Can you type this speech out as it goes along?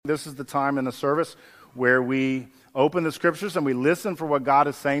This is the time in the service where we open the scriptures and we listen for what God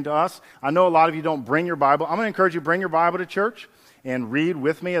is saying to us. I know a lot of you don't bring your Bible. I'm going to encourage you to bring your Bible to church and read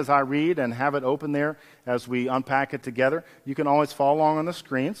with me as I read and have it open there as we unpack it together. You can always follow along on the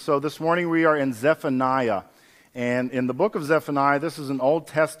screen. So this morning we are in Zephaniah. And in the book of Zephaniah, this is an Old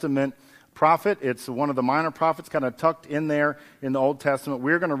Testament prophet. It's one of the minor prophets kind of tucked in there in the Old Testament.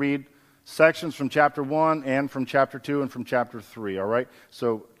 We're going to read sections from chapter 1 and from chapter 2 and from chapter 3, all right?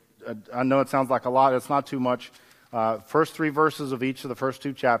 So I know it sounds like a lot. It's not too much. First 3 verses of each of the first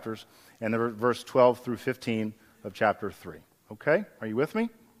 2 chapters, and the verse 12 through 15 of chapter 3. Okay? Are you with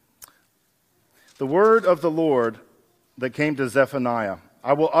me? The word of the Lord that came to Zephaniah.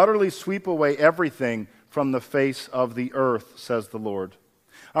 I will utterly sweep away everything from the face of the earth, says the Lord.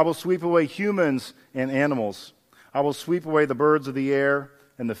 I will sweep away humans and animals. I will sweep away the birds of the air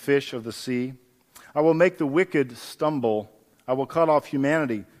and the fish of the sea. I will make the wicked stumble. I will cut off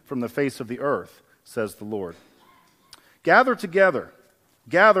humanity from the face of the earth, says the Lord. Gather together.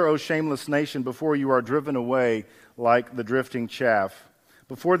 Gather, O shameless nation, before you are driven away like the drifting chaff,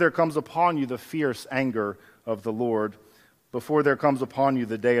 before there comes upon you the fierce anger of the Lord, before there comes upon you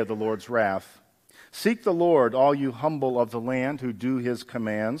the day of the Lord's wrath. Seek the Lord, all you humble of the land who do his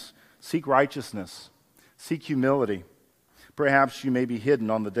commands. Seek righteousness. Seek humility. Perhaps you may be hidden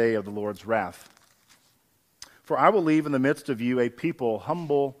on the day of the Lord's wrath. For I will leave in the midst of you a people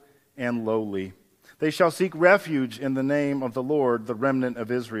humble and lowly. They shall seek refuge in the name of the Lord, the remnant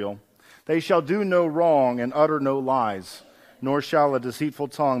of Israel. They shall do no wrong and utter no lies, nor shall a deceitful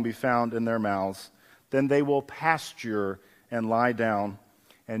tongue be found in their mouths. Then they will pasture and lie down,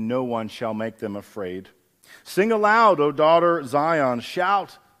 and no one shall make them afraid. Sing aloud, O daughter Zion.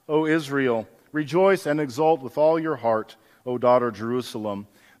 Shout, O Israel. Rejoice and exult with all your heart, O daughter Jerusalem.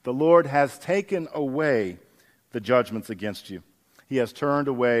 The Lord has taken away the judgments against you. He has turned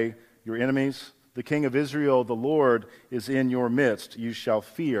away your enemies. The King of Israel, the Lord, is in your midst. You shall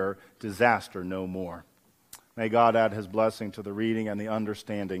fear disaster no more. May God add his blessing to the reading and the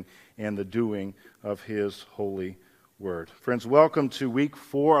understanding and the doing of his holy word. Friends, welcome to week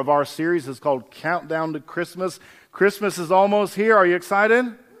 4 of our series. It's called Countdown to Christmas. Christmas is almost here. Are you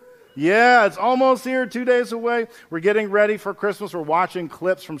excited? Yeah, it's almost here, 2 days away. We're getting ready for Christmas. We're watching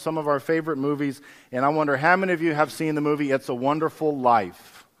clips from some of our favorite movies, and I wonder how many of you have seen the movie It's a Wonderful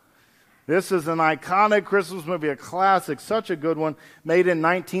Life. This is an iconic Christmas movie, a classic, such a good one, made in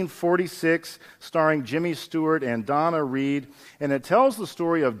 1946, starring Jimmy Stewart and Donna Reed, and it tells the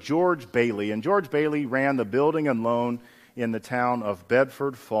story of George Bailey. And George Bailey ran the building and loan in the town of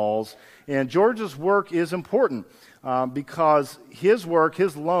Bedford Falls. And George's work is important because his work,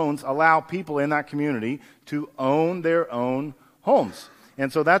 his loans, allow people in that community to own their own homes.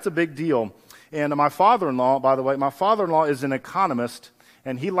 And so that's a big deal. And my father-in-law, by the way, is an economist,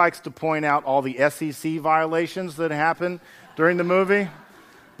 and he likes to point out all the SEC violations that happen during the movie.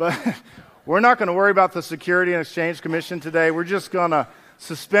 But we're not going to worry about the Security and Exchange Commission today. We're just going to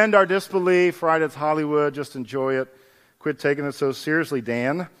suspend our disbelief. Right, it's Hollywood. Just enjoy it. Quit taking it so seriously,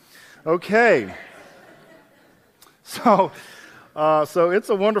 Dan. Okay. So It's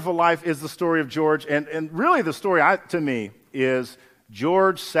a Wonderful Life is the story of George. And really the story, to me, is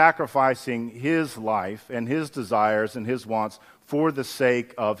George sacrificing his life and his desires and his wants for the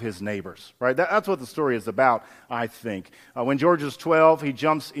sake of his neighbors, right? That's what the story is about, I think. When George is 12, he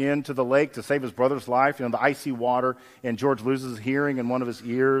jumps into the lake to save his brother's life, the icy water, and George loses hearing in one of his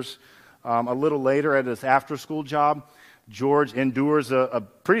ears. A little later at his after-school job, George endures a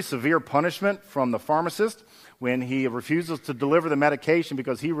pretty severe punishment from the pharmacist when he refuses to deliver the medication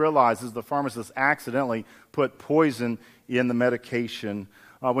because he realizes the pharmacist accidentally put poison in the medication.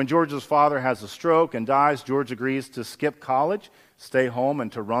 When George's father has a stroke and dies, George agrees to skip college, stay home,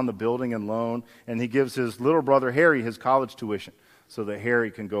 and to run the building and loan. And he gives his little brother Harry his college tuition so that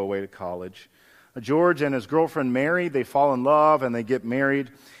Harry can go away to college. George and his girlfriend Mary, they fall in love and they get married.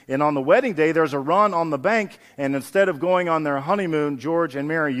 And on the wedding day, there's a run on the bank. And instead of going on their honeymoon, George and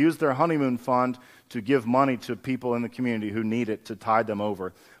Mary use their honeymoon fund to give money to people in the community who need it to tide them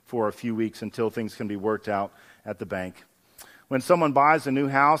over for a few weeks until things can be worked out at the bank. When someone buys a new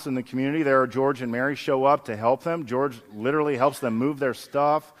house in the community, there George and Mary show up to help them. George literally helps them move their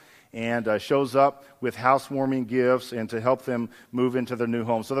stuff and shows up with housewarming gifts and to help them move into their new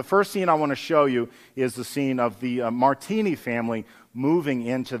home. So the first scene I want to show you is the scene of the Martini family moving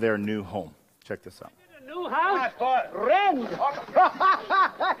into their new home. Check this out. New house? Rent.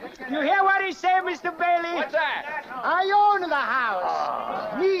 You hear what he said, Mr. Bailey? What's that? I own the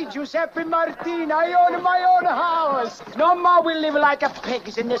house. Me, Giuseppe Martini, I own my own house. No more we live like a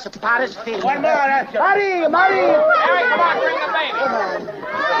pigs in this Paris field. One more, that's it. Marie! Harry, come on, bring the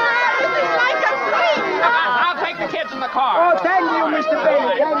baby.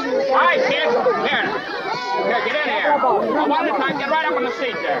 Well, one at a time. Get right up on the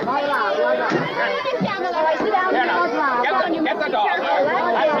seat there. Here now. Get the dog. That's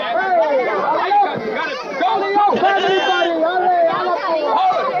it. Got it. Go. Everybody,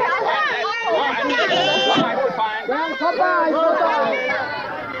 Hold it. All right, we're fine. Goodbye.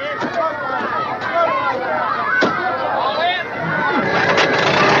 All in.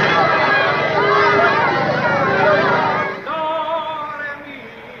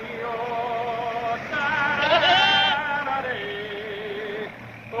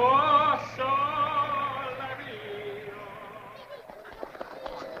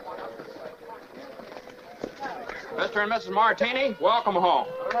 Mr. and Mrs. Martini, welcome home.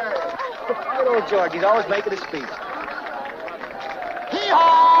 Hello, George. He's always making a speech.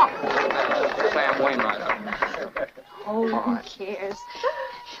 Hee-haw! Sam Wainwright. Oh, who cares?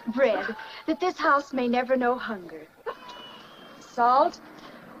 Bread, that this house may never know hunger. Salt,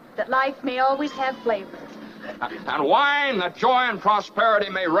 that life may always have flavor. And wine, that joy and prosperity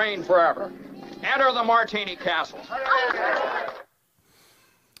may reign forever. Enter the Martini Castle.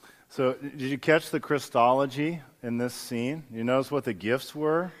 So, did you catch the Christology in this scene? You notice what the gifts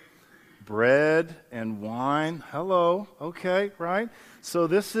were? Bread and wine. Hello. Okay, right? So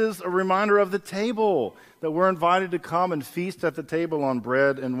this is a reminder of the table, that we're invited to come and feast at the table on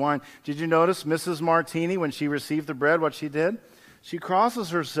bread and wine. Did you notice Mrs. Martini, when she received the bread, what she did? She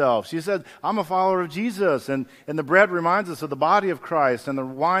crosses herself. She said, I'm a follower of Jesus. And the bread reminds us of the body of Christ, and the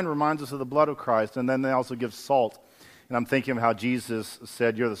wine reminds us of the blood of Christ. And then they also give salt. And I'm thinking of how Jesus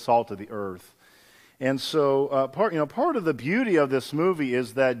said, you're the salt of the earth. And so part of the beauty of this movie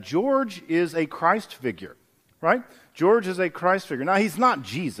is that George is a Christ figure, right? George is a Christ figure. Now, he's not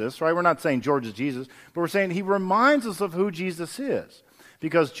Jesus, right? We're not saying George is Jesus, but we're saying he reminds us of who Jesus is.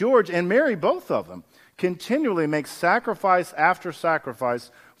 Because George and Mary, both of them, continually make sacrifice after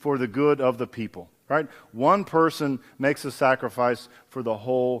sacrifice for the good of the people, right? One person makes a sacrifice for the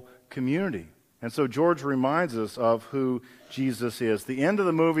whole community. And so George reminds us of who Jesus is. The end of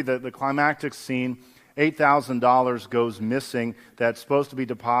the movie, the climactic scene, $8,000 goes missing that's supposed to be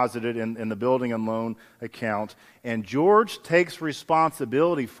deposited in the building and loan account. And George takes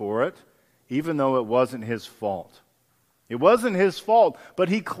responsibility for it, even though it wasn't his fault. It wasn't his fault, but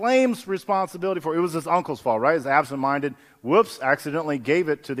he claims responsibility for it. It was his uncle's fault, right? He's absent-minded. Whoops, accidentally gave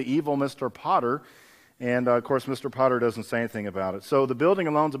it to the evil Mr. Potter. And, of course, Mr. Potter doesn't say anything about it. So the building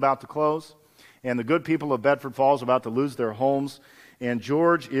and loan's about to close. And the good people of Bedford Falls are about to lose their homes. And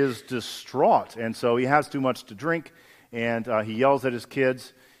George is distraught. And so he has too much to drink. And he yells at his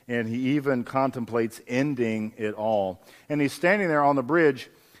kids. And he even contemplates ending it all. And he's standing there on the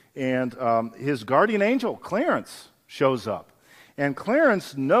bridge. And his guardian angel, Clarence, shows up. And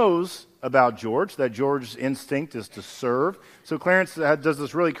Clarence knows about George, that George's instinct is to serve. So Clarence does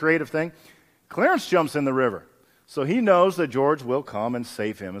this really creative thing. Clarence jumps in the river. So he knows that George will come and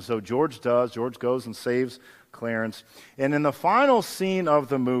save him. And so George does. George goes and saves Clarence. And in the final scene of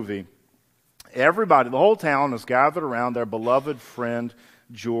the movie, everybody, the whole town is gathered around their beloved friend,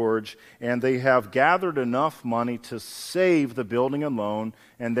 George, and they have gathered enough money to save the building and loan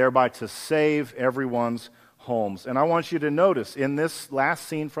and thereby to save everyone's homes. And I want you to notice in this last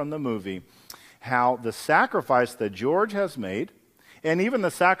scene from the movie how the sacrifice that George has made and even the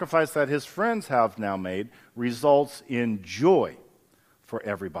sacrifice that his friends have now made results in joy for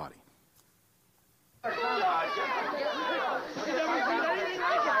everybody. Isn't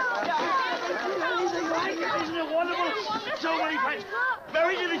it wonderful? So many friends.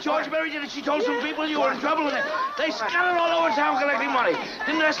 Mary did it, George. Mary did it. She told some people you were in trouble with it. They scattered all over town collecting money.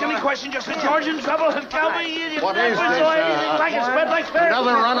 Didn't ask any question, just said, George in trouble. And tell me, what is this? Like a spread like fair.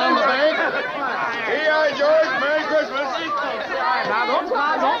 Another run on the bank? Here, George. Merry Christmas. Now, don't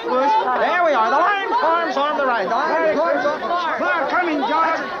push. There we are. The line forms on the right. The line forms on the right. Clark, come in,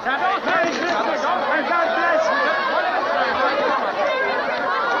 George. Now, don't Merry Christmas. And God bless you.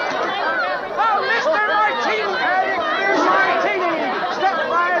 Oh, Mr. Martini. Here's Martini. Step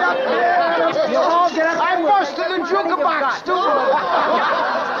right up here. You'll all get up. I busted the jukebox, too. Oh,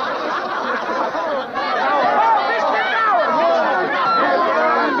 Mr. Howard.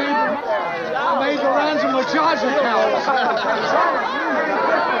 I made the ransom with charge account.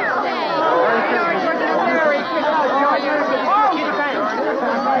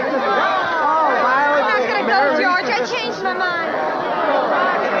 George, I changed my mind.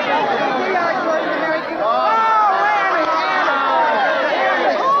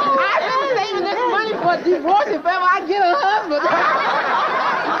 I've been saving this money for a divorce if ever I get a husband.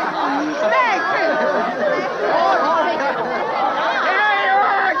 Merry Christmas. Here you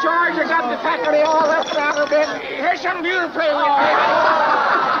are, George. You got the faculty all left out a bit. Here's some beautiful.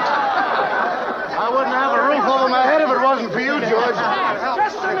 I wouldn't have a roof over my head if it wasn't looking for you, George.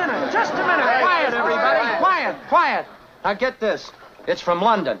 Just a minute. Quiet, everybody. Quiet. Now get this. It's from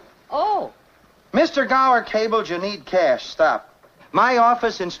London. Oh. Mr. Gower cabled you need cash. Stop. My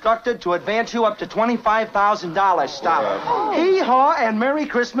office instructed to advance you up to $25,000. Stop. Hee-haw and Merry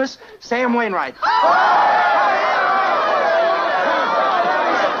Christmas, Sam Wainwright. Mr.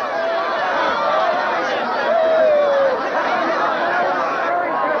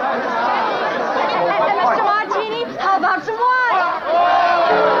 Martini, how about some wine?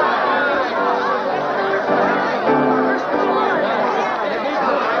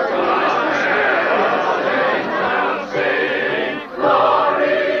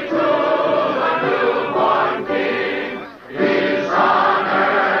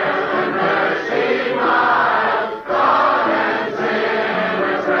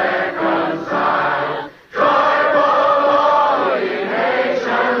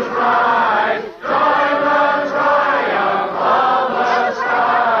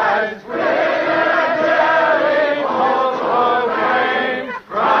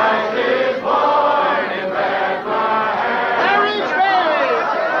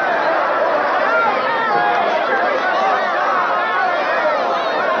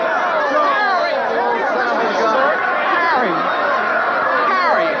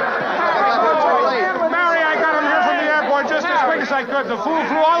 The fool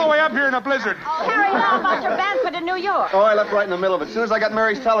flew all the way up here in a blizzard. Harry, how about your Banford in New York? Oh, I left right in the middle of it. As soon as I got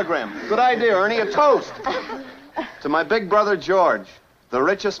Mary's telegram. Good idea, Ernie. A toast. To my big brother, George, the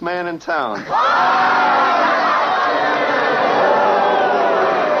richest man in town.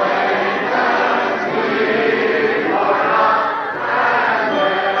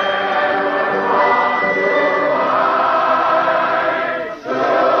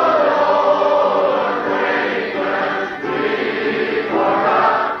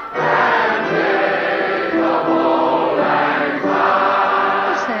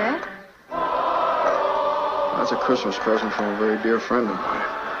 Christmas present from a very dear friend of mine.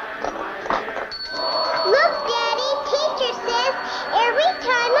 Look, Daddy, teacher says every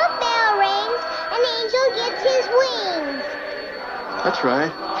time a bell rings, an angel gets his wings. That's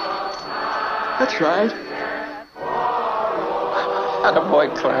right. That's right.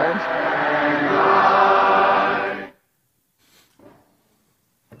 Attaboy, Clarence.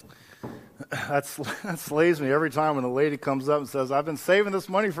 That slays me every time when the lady comes up and says, I've been saving this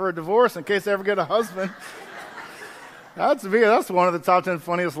money for a divorce in case I ever get a husband. That's one of the top 10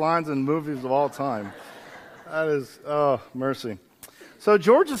 funniest lines in movies of all time. That is, oh, mercy. So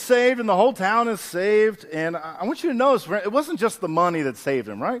George is saved and the whole town is saved. And I want you to notice, it wasn't just the money that saved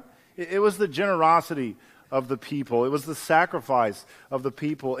him, right? It was the generosity of the people. It was the sacrifice of the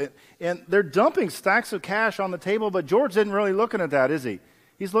people. And they're dumping stacks of cash on the table, but George isn't really looking at that, is he?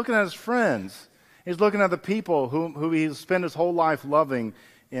 He's looking at his friends. He's looking at the people who he's spent his whole life loving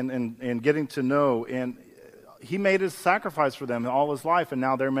and getting to know. And he made his sacrifice for them all his life, and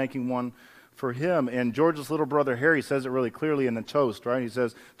now they're making one for him. And George's little brother Harry says it really clearly in the toast, right? He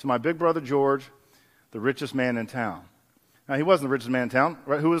says, to my big brother George, the richest man in town. Now, he wasn't the richest man in town,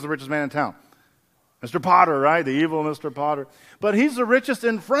 right? Who was the richest man in town? Mr. Potter, right? The evil Mr. Potter. But he's the richest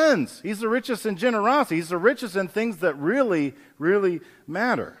in friends. He's the richest in generosity. He's the richest in things that really, really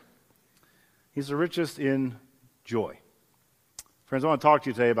matter. He's the richest in joy. Friends, I want to talk to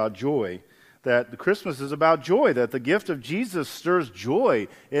you today about joy. That the Christmas is about joy, that the gift of Jesus stirs joy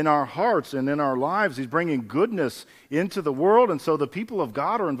in our hearts and in our lives. He's bringing goodness into the world, and so the people of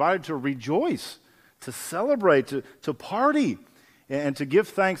God are invited to rejoice, to celebrate, to party, and to give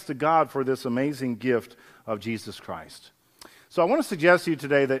thanks to God for this amazing gift of Jesus Christ. So I want to suggest to you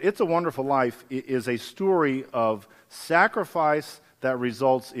today that It's a Wonderful Life is a story of sacrifice that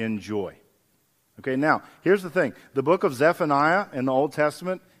results in joy. Okay, now, here's the thing. The book of Zephaniah in the Old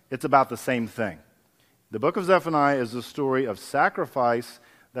Testament, it's about the same thing. The book of Zephaniah is a story of sacrifice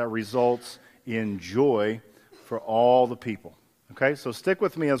that results in joy for all the people. Okay, so stick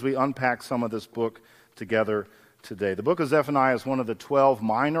with me as we unpack some of this book together today. The book of Zephaniah is one of the 12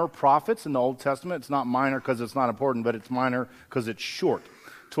 minor prophets in the Old Testament. It's not minor because it's not important, but it's minor because it's short.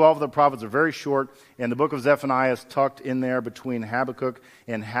 12 of the prophets are very short, and the book of Zephaniah is tucked in there between Habakkuk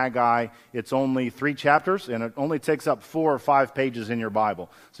and Haggai. It's only 3 chapters, and it only takes up 4 or 5 pages in your Bible.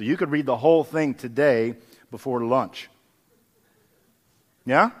 So you could read the whole thing today before lunch.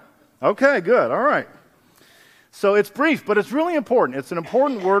 Yeah? Okay, good. All right. So it's brief, but it's really important. It's an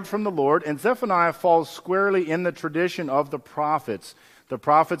important word from the Lord, and Zephaniah falls squarely in the tradition of the prophets. The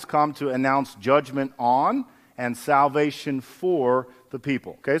prophets come to announce judgment on and salvation for the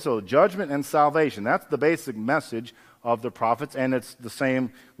people. Okay, so judgment and salvation. That's the basic message of the prophets, and it's the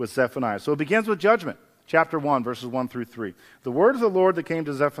same with Zephaniah. So it begins with judgment. chapter 1, verses 1 through 3. The word of the Lord that came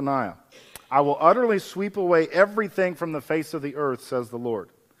to Zephaniah. I will utterly sweep away everything from the face of the earth, says the Lord.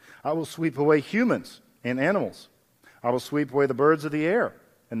 I will sweep away humans and animals. I will sweep away the birds of the air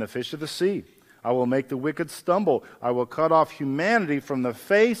and the fish of the sea. I will make the wicked stumble. I will cut off humanity from the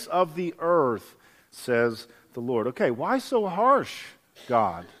face of the earth, says the Lord. Okay, why so harsh,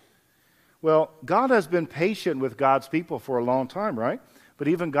 God? Well, God has been patient with God's people for a long time, right? But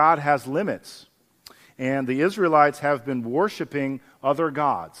even God has limits. And the Israelites have been worshiping other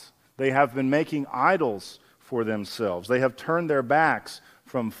gods. They have been making idols for themselves. They have turned their backs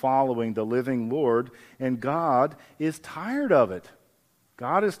from following the living Lord, and God is tired of it.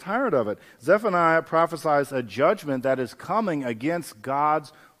 God is tired of it. Zephaniah prophesies a judgment that is coming against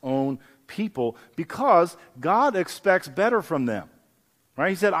God's own people because God expects better from them. Right?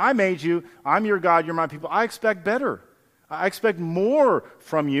 He said, I made you, I'm your God, you're my people. I expect better. I expect more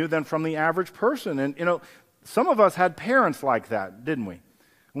from you than from the average person. And, some of us had parents like that, didn't we?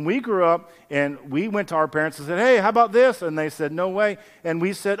 When we grew up and we went to our parents and said, hey, how about this? And they said, no way. And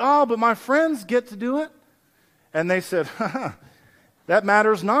we said, oh, but my friends get to do it. And they said, that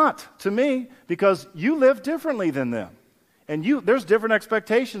matters not to me because you live differently than them. And there's different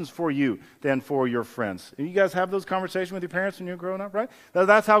expectations for you than for your friends. And you guys have those conversations with your parents when you're growing up, right?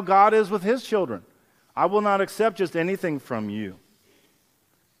 That's how God is with his children. I will not accept just anything from you.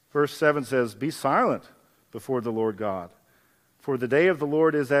 Verse 7 says, be silent before the Lord God. For the day of the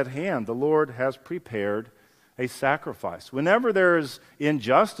Lord is at hand. The Lord has prepared a sacrifice. Whenever there is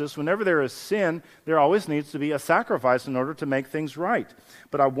injustice, whenever there is sin, there always needs to be a sacrifice in order to make things right.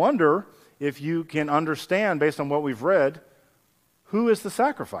 But I wonder if you can understand, based on what we've read, who is the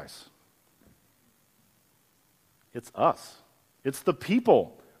sacrifice? It's us. It's the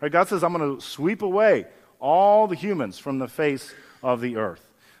people. Right? God says, I'm going to sweep away all the humans from the face of the earth.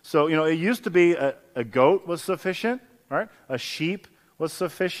 So, it used to be a goat was sufficient. Right? A sheep was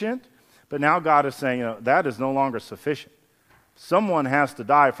sufficient, but now God is saying, that is no longer sufficient. Someone has to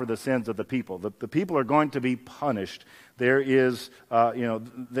die for the sins of the people. The people are going to be punished. There is,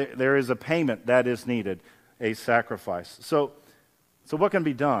 there is a payment that is needed, a sacrifice. So what can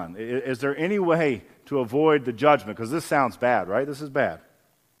be done? Is there any way to avoid the judgment? Because this sounds bad, right? This is bad.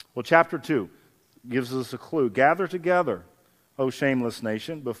 Well, chapter 2 gives us a clue. Gather together, O shameless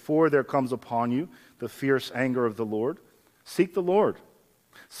nation, before there comes upon you the fierce anger of the Lord. Seek the Lord.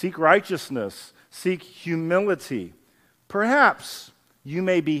 Seek righteousness. Seek humility. Perhaps you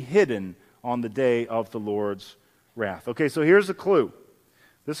may be hidden on the day of the Lord's wrath. Okay, so here's a clue.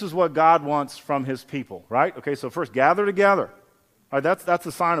 This is what God wants from his people, right? Okay, so first, gather together. All right, that's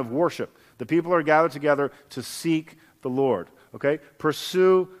a sign of worship. The people are gathered together to seek the Lord. Okay,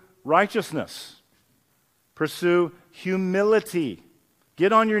 pursue righteousness. Pursue humility.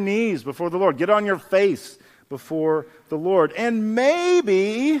 Get on your knees before the Lord. Get on your face before the Lord. And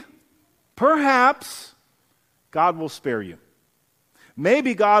maybe, perhaps, God will spare you.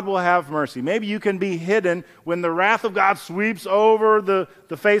 Maybe God will have mercy. Maybe you can be hidden when the wrath of God sweeps over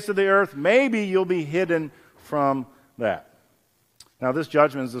the face of the earth. Maybe you'll be hidden from that. Now, this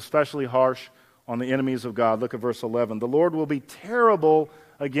judgment is especially harsh on the enemies of God. Look at verse 11. The Lord will be terrible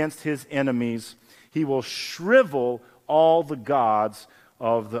against his enemies. He will shrivel all the gods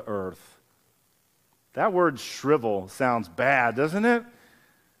of the earth. That word shrivel sounds bad, doesn't it?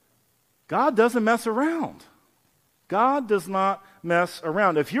 God doesn't mess around. God does not mess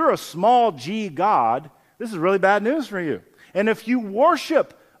around. If you're a small g God, this is really bad news for you. And if you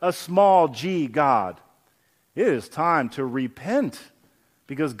worship a small g God, it is time to repent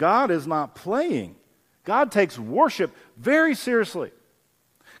because God is not playing. God takes worship very seriously.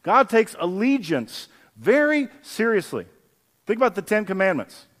 God takes allegiance very seriously. Think about the 10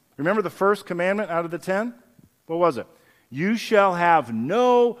 commandments. Remember the first commandment out of the 10? What was it? You shall have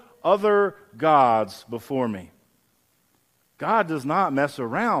no other gods before me. God does not mess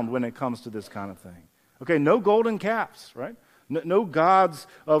around when it comes to this kind of thing. Okay, no golden calves, right? No gods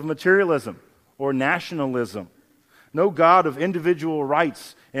of materialism or nationalism. No God of individual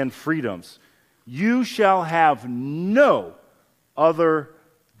rights and freedoms. You shall have no other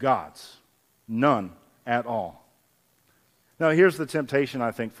gods. None at all. Now, here's the temptation,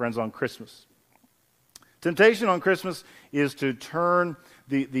 I think, friends, on Christmas. Temptation on Christmas is to turn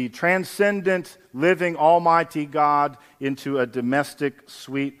the transcendent, living, almighty God into a domestic,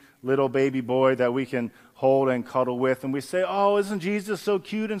 sweet little baby boy that we can hold and cuddle with. And we say, oh, isn't Jesus so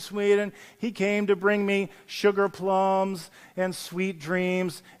cute and sweet? And he came to bring me sugar plums and sweet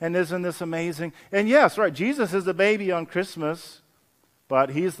dreams. And isn't this amazing? And yes, right, Jesus is a baby on Christmas, but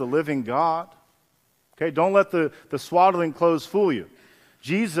he's the living God. Okay, don't let the swaddling clothes fool you.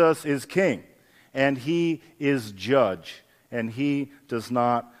 Jesus is king. and he is judge, and he does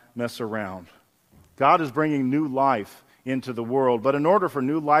not mess around. God is bringing new life into the world, but in order for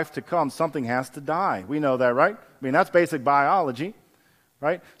new life to come, something has to die. We know that, right? I mean, that's basic biology,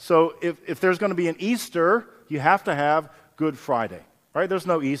 right? So if there's going to be an Easter, you have to have Good Friday, right? There's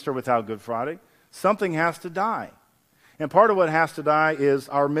no Easter without Good Friday. Something has to die. And part of what has to die is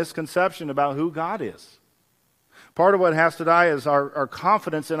our misconception about who God is. Part of what has to die is our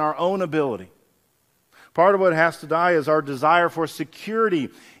confidence in our own ability. Part of what has to die is our desire for security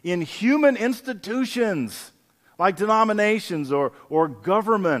in human institutions like denominations or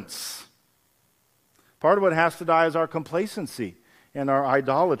governments. Part of what has to die is our complacency and our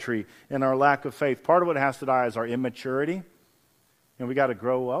idolatry and our lack of faith. Part of what has to die is our immaturity, and we got to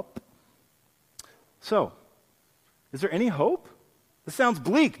grow up. So, is there any hope? It sounds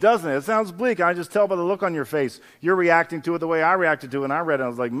bleak, doesn't it? It sounds bleak. I just tell by the look on your face. You're reacting to it the way I reacted to it when I read it. I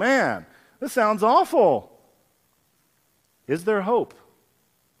was like, man, this sounds awful. Is there hope?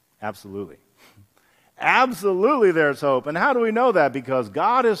 Absolutely. Absolutely there's hope. And how do we know that? Because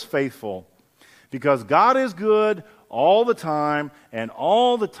God is faithful. Because God is good all the time, and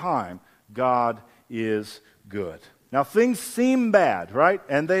all the time God is good. Now things seem bad, right?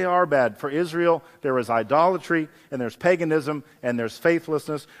 And they are bad. For Israel, there was idolatry, and there's paganism, and there's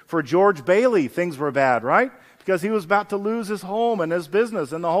faithlessness. For George Bailey, things were bad, right? Because he was about to lose his home and his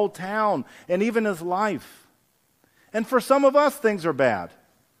business and the whole town and even his life. And for some of us, things are bad.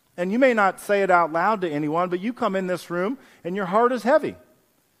 And you may not say it out loud to anyone, but you come in this room and your heart is heavy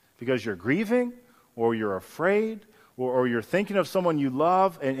because you're grieving or you're afraid or you're thinking of someone you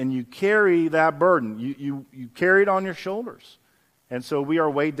love and you carry that burden. You carry it on your shoulders. And so we are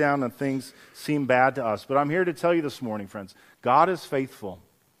weighed down and things seem bad to us. But I'm here to tell you this morning, friends, God is faithful.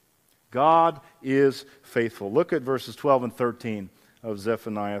 God is faithful. Look at verses 12 and 13 of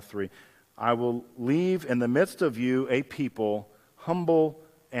Zephaniah 3. I will leave in the midst of you a people humble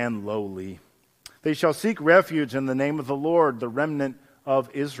and lowly. They shall seek refuge in the name of the Lord, the remnant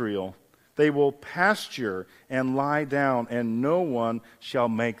of Israel. They will pasture and lie down, and no one shall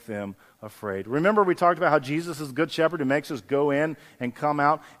make them afraid. Remember we talked about how Jesus is good shepherd who makes us go in and come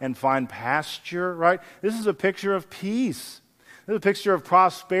out and find pasture, right? This is a picture of peace. This is a picture of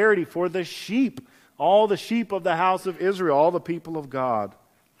prosperity for the sheep, all the sheep of the house of Israel, all the people of God.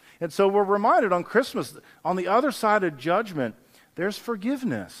 And so we're reminded on Christmas, on the other side of judgment, there's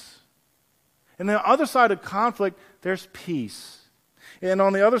forgiveness. And on the other side of conflict, there's peace. And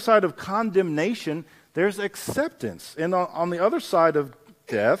on the other side of condemnation, there's acceptance. And on the other side of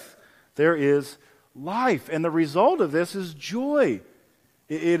death, there is life. And the result of this is joy.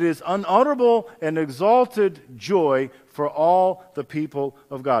 It is unutterable and exalted joy for all the people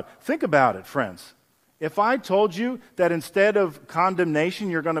of God. Think about it, friends. If I told you that instead of condemnation,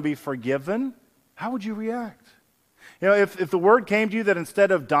 you're going to be forgiven, how would you react? You know, if the word came to you that instead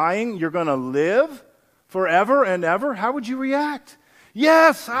of dying, you're going to live forever and ever, how would you react?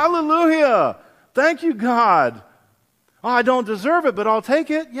 Yes, hallelujah. Thank you, God. Oh, I don't deserve it, but I'll take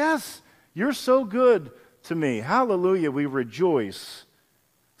it. Yes, you're so good to me. Hallelujah, we rejoice.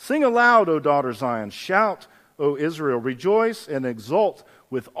 Sing aloud, O daughter Zion. Shout, O Israel. Rejoice and exult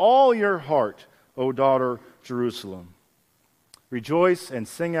with all your heart, O daughter Jerusalem. Rejoice and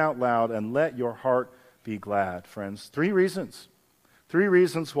sing out loud, and let your heart be glad, friends. 3 reasons. 3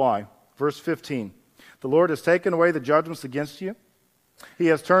 reasons why. Verse 15. The Lord has taken away the judgments against you. He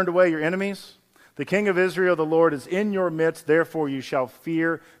has turned away your enemies. The King of Israel, the Lord, is in your midst. Therefore you shall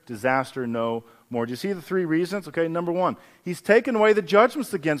fear disaster no more. Do you see the 3 reasons? Okay, number 1. He's taken away the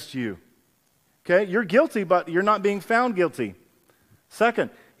judgments against you. Okay, you're guilty, but you're not being found guilty. Second,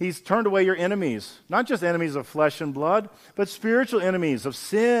 He's turned away your enemies, not just enemies of flesh and blood, but spiritual enemies of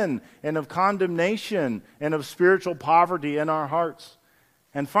sin and of condemnation and of spiritual poverty in our hearts.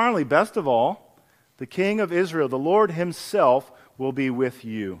 And finally, best of all, the King of Israel, the Lord Himself, will be with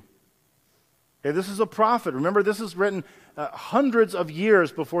you. Okay, this is a prophet. Remember, this is written hundreds of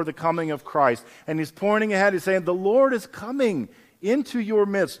years before the coming of Christ. And he's pointing ahead. He's saying, the Lord is coming into your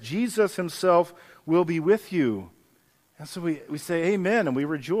midst. Jesus Himself will be with you. And so we say amen and we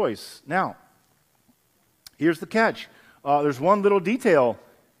rejoice. Now, here's the catch. There's one little detail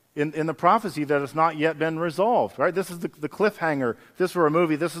in the prophecy that has not yet been resolved, right? This is the cliffhanger. If this were a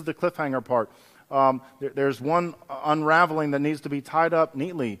movie, this is the cliffhanger part. There's one unraveling that needs to be tied up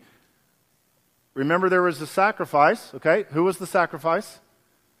neatly. Remember, there was a sacrifice, okay? Who was the sacrifice?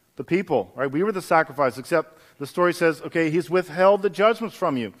 The people, right? We were the sacrifice, except the story says, okay, He's withheld the judgments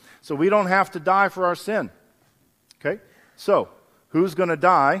from you, so we don't have to die for our sin. Okay? So, who's going to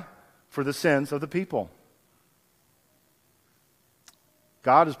die for the sins of the people?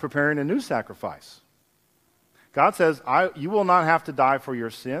 God is preparing a new sacrifice. God says, you will not have to die for your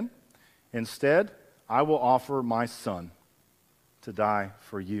sin. Instead, I will offer my Son to die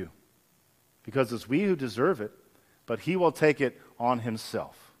for you. Because it's we who deserve it, but he will take it on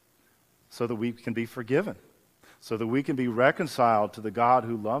himself so that we can be forgiven, so that we can be reconciled to the God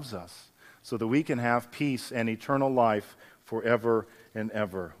who loves us, so that we can have peace and eternal life forever and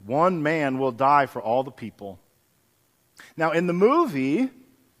ever. One man will die for all the people. Now, in the movie,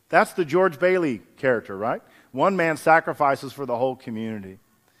 that's the George Bailey character, right? One man sacrifices for the whole community.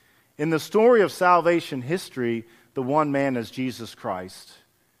 In the story of salvation history, the one man is Jesus Christ,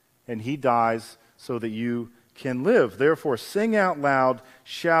 and he dies so that you can live. Therefore, sing out loud,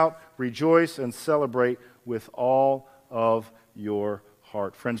 shout, rejoice, and celebrate with all of your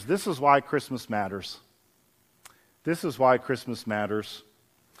heart. Friends, this is why Christmas matters. This is why Christmas matters.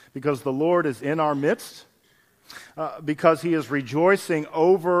 Because the Lord is in our midst, because he is rejoicing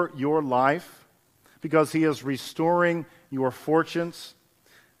over your life, because he is restoring your fortunes,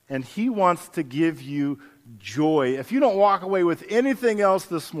 and he wants to give you joy. If you don't walk away with anything else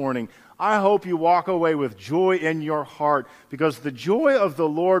this morning, I hope you walk away with joy in your heart, because the joy of the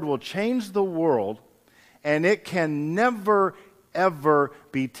Lord will change the world, and it can never, ever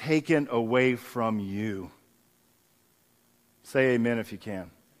be taken away from you. Say amen if you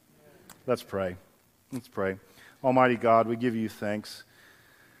can. Let's pray. Let's pray. Almighty God, we give you thanks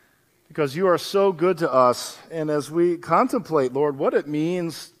because you are so good to us. And as we contemplate, Lord, what it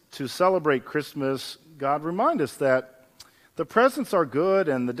means to celebrate Christmas, God, remind us that the presents are good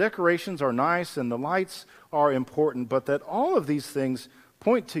and the decorations are nice and the lights are important, but that all of these things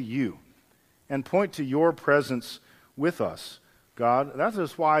point to you and point to your presence with us. God, that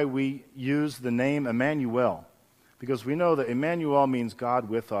is why we use the name Emmanuel, because we know that Emmanuel means God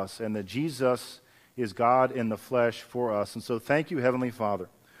with us and that Jesus is God in the flesh for us. And so thank you, Heavenly Father,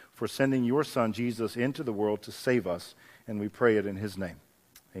 for sending your Son, Jesus, into the world to save us. And we pray it in his name.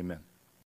 Amen.